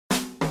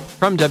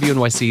From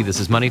WNYC, this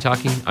is Money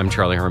Talking. I'm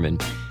Charlie Herman.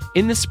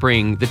 In the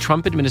spring, the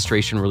Trump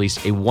administration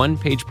released a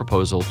one-page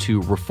proposal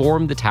to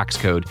reform the tax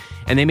code,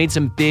 and they made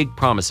some big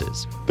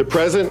promises. The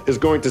president is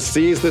going to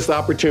seize this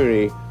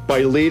opportunity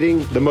by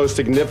leading the most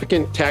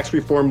significant tax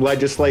reform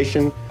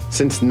legislation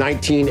since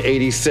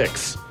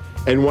 1986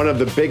 and one of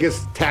the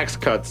biggest tax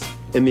cuts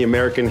in the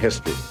American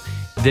history.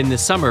 Then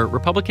this summer,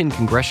 Republican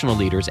congressional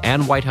leaders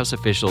and White House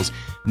officials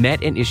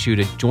met and issued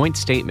a joint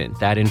statement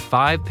that in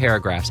 5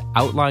 paragraphs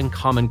outlined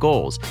common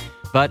goals,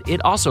 but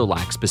it also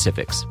lacks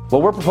specifics.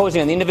 What we're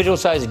proposing on the individual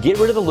side is get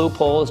rid of the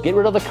loopholes, get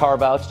rid of the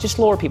carve-outs, just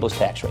lower people's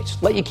tax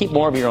rates. Let you keep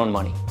more of your own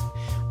money.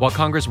 While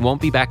Congress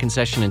won't be back in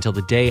session until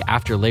the day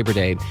after Labor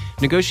Day,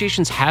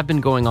 negotiations have been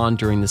going on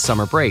during the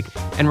summer break,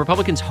 and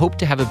Republicans hope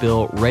to have a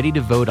bill ready to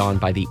vote on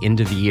by the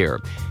end of the year.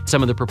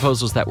 Some of the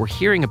proposals that we're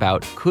hearing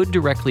about could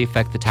directly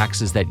affect the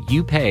taxes that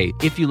you pay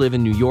if you live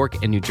in New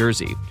York and New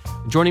Jersey.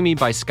 Joining me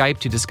by Skype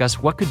to discuss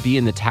what could be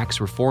in the tax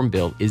reform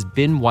bill is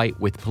Ben White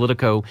with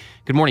Politico.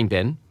 Good morning,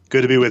 Ben.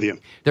 Good to be with you.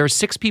 There are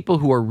 6 people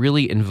who are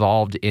really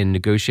involved in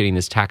negotiating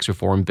this tax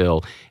reform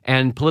bill,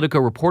 and Politico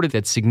reported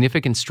that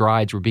significant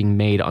strides were being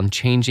made on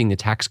changing the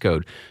tax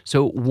code.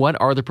 So what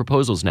are the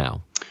proposals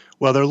now?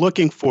 Well, they're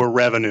looking for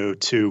revenue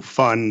to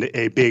fund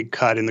a big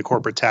cut in the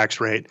corporate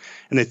tax rate,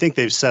 and they think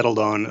they've settled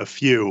on a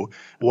few.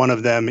 One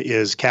of them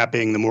is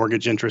capping the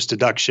mortgage interest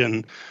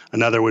deduction.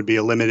 Another would be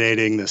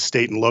eliminating the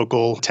state and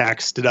local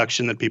tax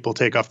deduction that people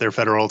take off their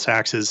federal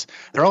taxes.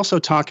 They're also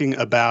talking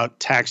about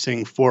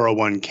taxing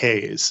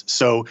 401ks.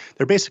 So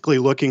they're basically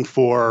looking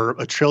for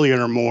 $1 trillion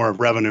or more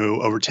of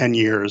revenue over 10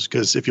 years,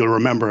 because if you'll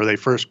remember, they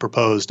first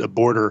proposed a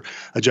border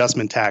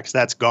adjustment tax.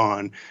 That's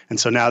gone.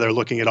 And so now they're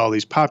looking at all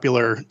these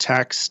popular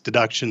tax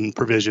deduction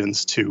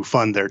provisions to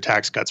fund their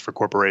tax cuts for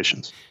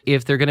corporations.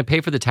 If they're going to pay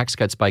for the tax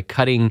cuts by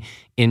cutting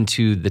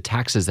into the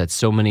taxes that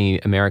so many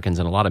Americans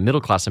and a lot of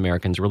middle-class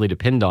Americans really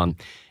depend on,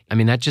 I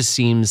mean, that just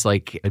seems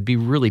like it'd be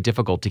really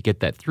difficult to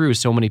get that through.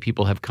 So many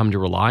people have come to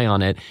rely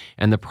on it,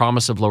 and the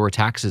promise of lower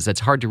taxes,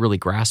 that's hard to really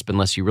grasp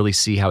unless you really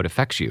see how it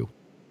affects you.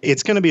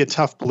 It's going to be a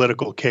tough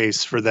political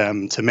case for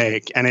them to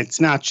make. And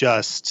it's not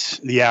just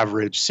the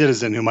average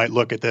citizen who might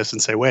look at this and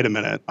say, wait a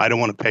minute, I don't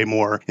want to pay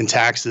more in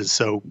taxes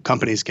so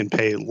companies can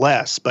pay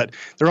less. But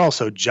there are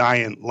also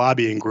giant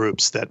lobbying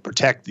groups that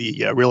protect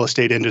the real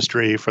estate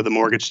industry for the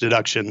mortgage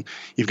deduction.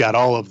 You've got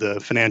all of the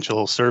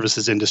financial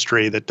services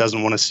industry that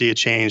doesn't want to see a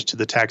change to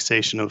the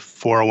taxation of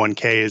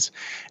 401ks.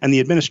 And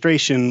the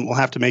administration will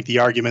have to make the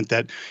argument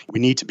that we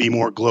need to be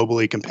more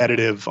globally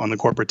competitive on the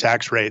corporate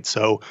tax rate.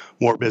 So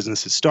more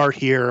businesses start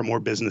here,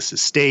 more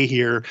businesses stay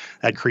here.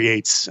 That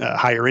creates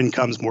higher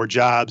incomes, more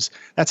jobs.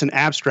 That's an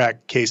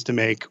abstract case to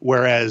make,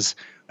 whereas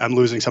I'm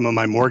losing some of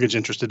my mortgage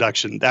interest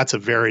deduction. That's a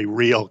very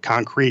real,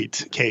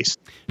 concrete case.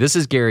 This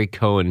is Gary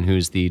Cohn,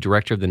 who's the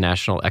director of the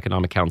National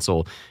Economic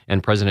Council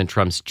and President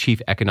Trump's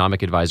chief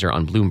economic advisor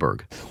on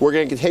Bloomberg. We're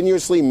going to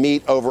continuously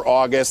meet over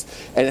August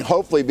and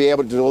hopefully be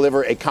able to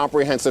deliver a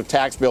comprehensive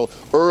tax bill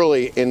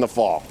early in the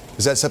fall.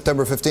 Is that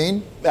September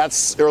 15?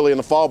 That's early in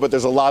the fall, but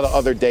there's a lot of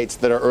other dates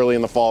that are early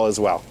in the fall as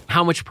well.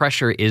 How much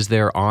pressure is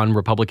there on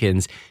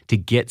Republicans to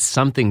get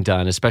something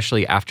done,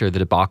 especially after the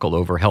debacle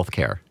over health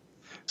care?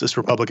 This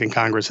Republican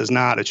Congress has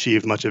not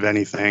achieved much of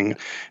anything.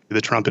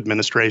 The Trump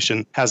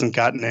administration hasn't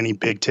gotten any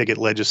big-ticket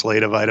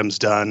legislative items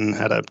done,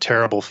 had a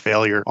terrible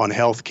failure on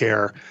health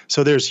care.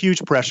 So there's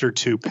huge pressure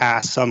to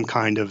pass some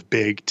kind of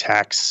big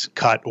tax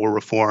cut or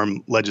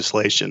reform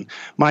legislation.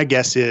 My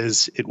guess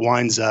is it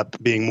winds up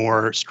being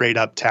more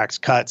straight-up tax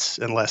cuts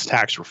and less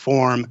tax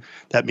reform.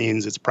 That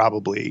means it's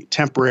probably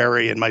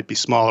temporary and might be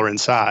smaller in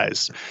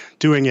size.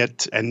 Doing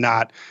it and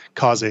not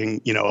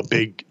causing, a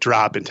big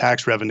drop in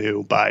tax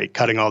revenue by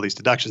cutting all these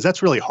deductions,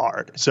 that's really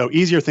hard. So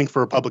easier thing for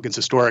Republicans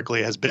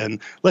historically has been,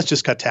 let's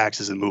just cut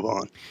taxes and move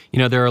on.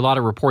 There are a lot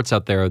of reports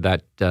out there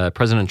that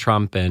President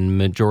Trump and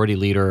Majority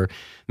Leader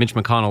Mitch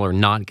McConnell are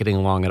not getting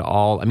along at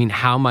all. I mean,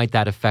 how might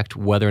that affect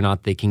whether or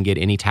not they can get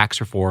any tax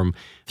reform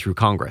through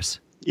Congress?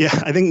 Yeah,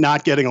 I think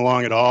not getting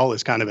along at all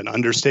is kind of an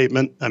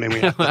understatement. I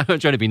mean, I'm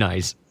trying to be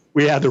nice.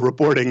 We had the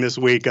reporting this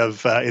week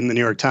of in the New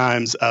York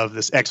Times of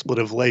this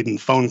expletive-laden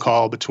phone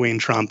call between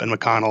Trump and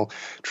McConnell.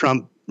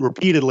 Trump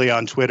repeatedly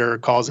on Twitter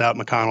calls out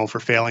McConnell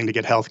for failing to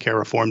get health care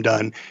reform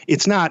done.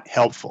 It's not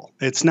helpful.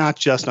 It's not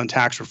just on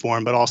tax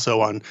reform, but also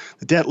on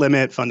the debt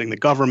limit, funding the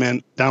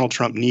government. Donald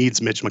Trump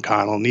needs Mitch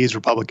McConnell, needs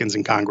Republicans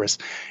in Congress.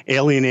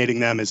 Alienating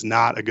them is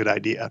not a good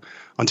idea.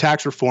 On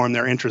tax reform,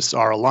 their interests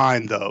are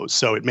aligned, though,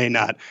 so it may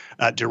not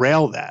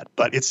derail that,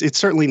 but it's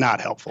certainly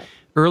not helpful.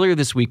 Earlier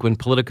this week, when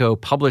Politico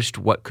published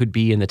what could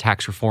be in the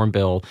tax reform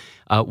bill,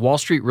 Wall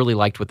Street really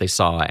liked what they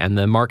saw, and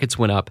the markets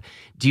went up.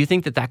 Do you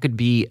think that could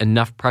be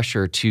enough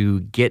pressure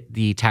to get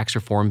the tax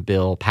reform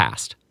bill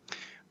passed?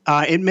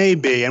 It may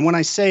be. And when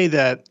I say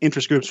that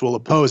interest groups will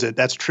oppose it,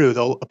 that's true.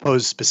 They'll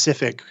oppose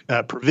specific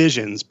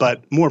provisions.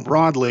 But more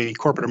broadly,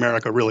 corporate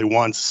America really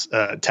wants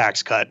a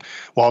tax cut.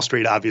 Wall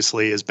Street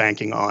obviously is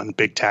banking on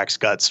big tax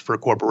cuts for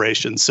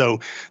corporations. So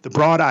the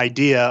broad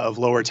idea of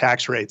lower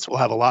tax rates will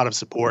have a lot of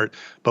support,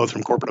 both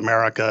from corporate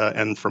America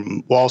and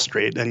from Wall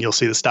Street. And you'll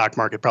see the stock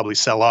market probably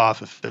sell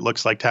off if it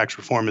looks like tax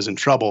reform is in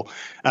trouble.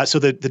 So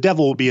the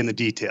devil will be in the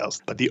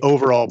details. But the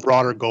overall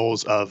broader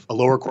goals of a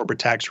lower corporate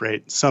tax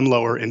rate, some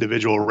lower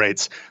individual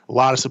rates, a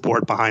lot of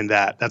support behind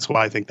that. That's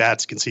why I think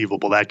that's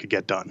conceivable. That could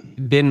get done.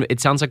 Ben, it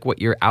sounds like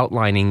what you're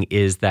outlining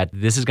is that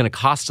this is going to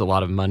cost a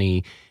lot of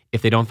money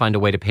if they don't find a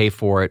way to pay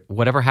for it.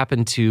 Whatever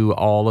happened to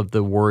all of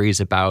the worries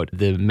about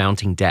the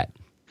mounting debt?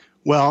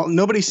 Well,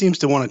 nobody seems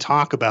to want to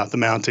talk about the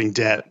mounting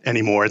debt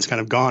anymore. It's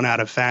kind of gone out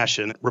of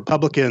fashion.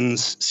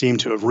 Republicans seem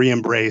to have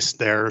re-embraced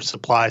their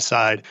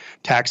supply-side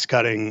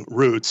tax-cutting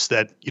roots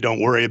that you don't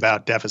worry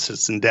about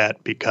deficits and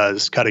debt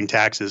because cutting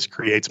taxes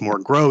creates more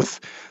growth,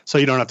 so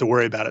you don't have to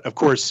worry about it. Of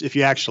course, if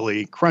you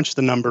actually crunch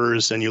the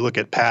numbers and you look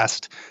at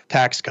past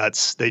tax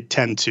cuts, they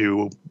tend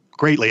to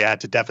greatly add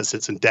to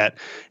deficits and debt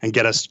and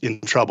get us in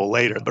trouble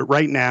later. But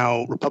right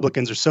now,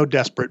 Republicans are so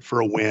desperate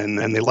for a win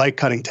and they like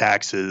cutting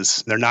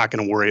taxes. They're not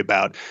going to worry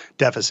about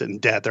deficit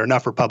and debt. There are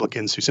enough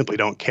Republicans who simply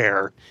don't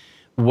care.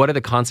 What are the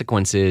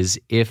consequences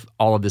if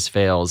all of this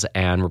fails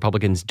and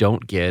Republicans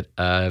don't get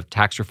a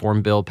tax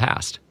reform bill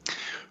passed?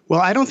 Well,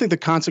 I don't think the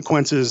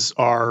consequences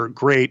are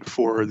great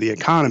for the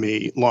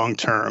economy long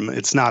term.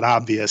 It's not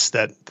obvious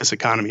that this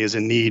economy is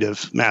in need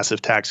of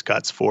massive tax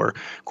cuts for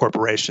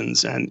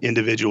corporations and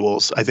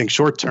individuals. I think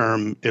short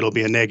term, it'll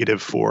be a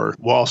negative for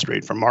Wall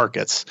Street, for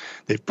markets.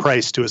 They've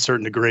priced to a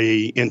certain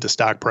degree into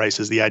stock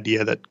prices the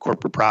idea that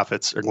corporate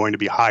profits are going to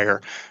be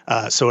higher.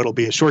 So it'll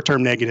be a short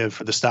term negative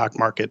for the stock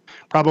market,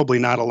 probably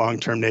not a long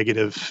term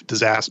negative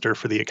disaster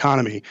for the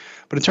economy.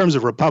 But in terms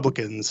of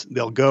Republicans,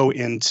 they'll go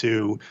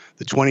into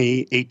the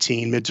 2018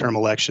 midterm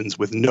elections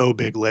with no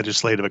big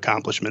legislative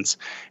accomplishments.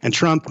 And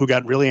Trump, who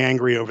got really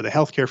angry over the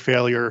healthcare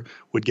failure,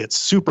 would get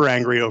super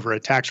angry over a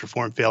tax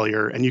reform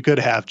failure. And you could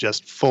have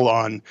just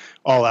full-on,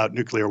 all-out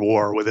nuclear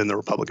war within the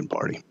Republican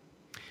Party.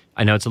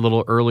 I know it's a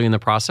little early in the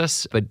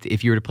process, but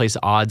if you were to place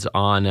odds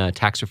on a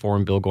tax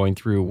reform bill going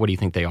through, what do you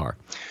think they are?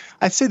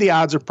 I'd say the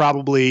odds are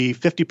probably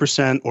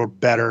 50% or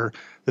better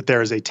that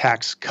there is a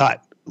tax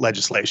cut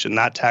legislation,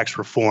 not tax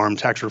reform.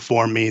 Tax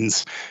reform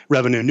means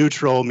revenue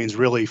neutral, means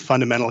really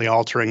fundamentally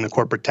altering the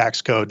corporate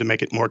tax code to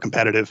make it more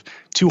competitive.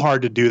 Too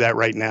hard to do that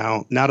right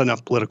now, not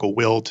enough political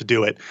will to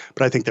do it.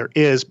 But I think there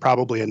is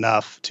probably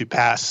enough to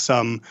pass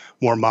some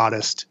more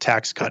modest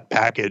tax cut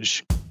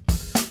package.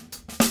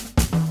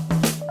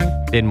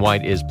 Ben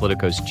White is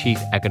Politico's chief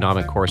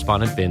economic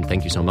correspondent. Ben,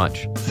 thank you so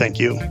much. Thank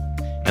you.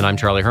 And I'm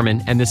Charlie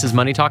Herman, and this is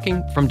Money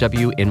Talking from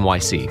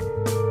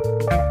WNYC.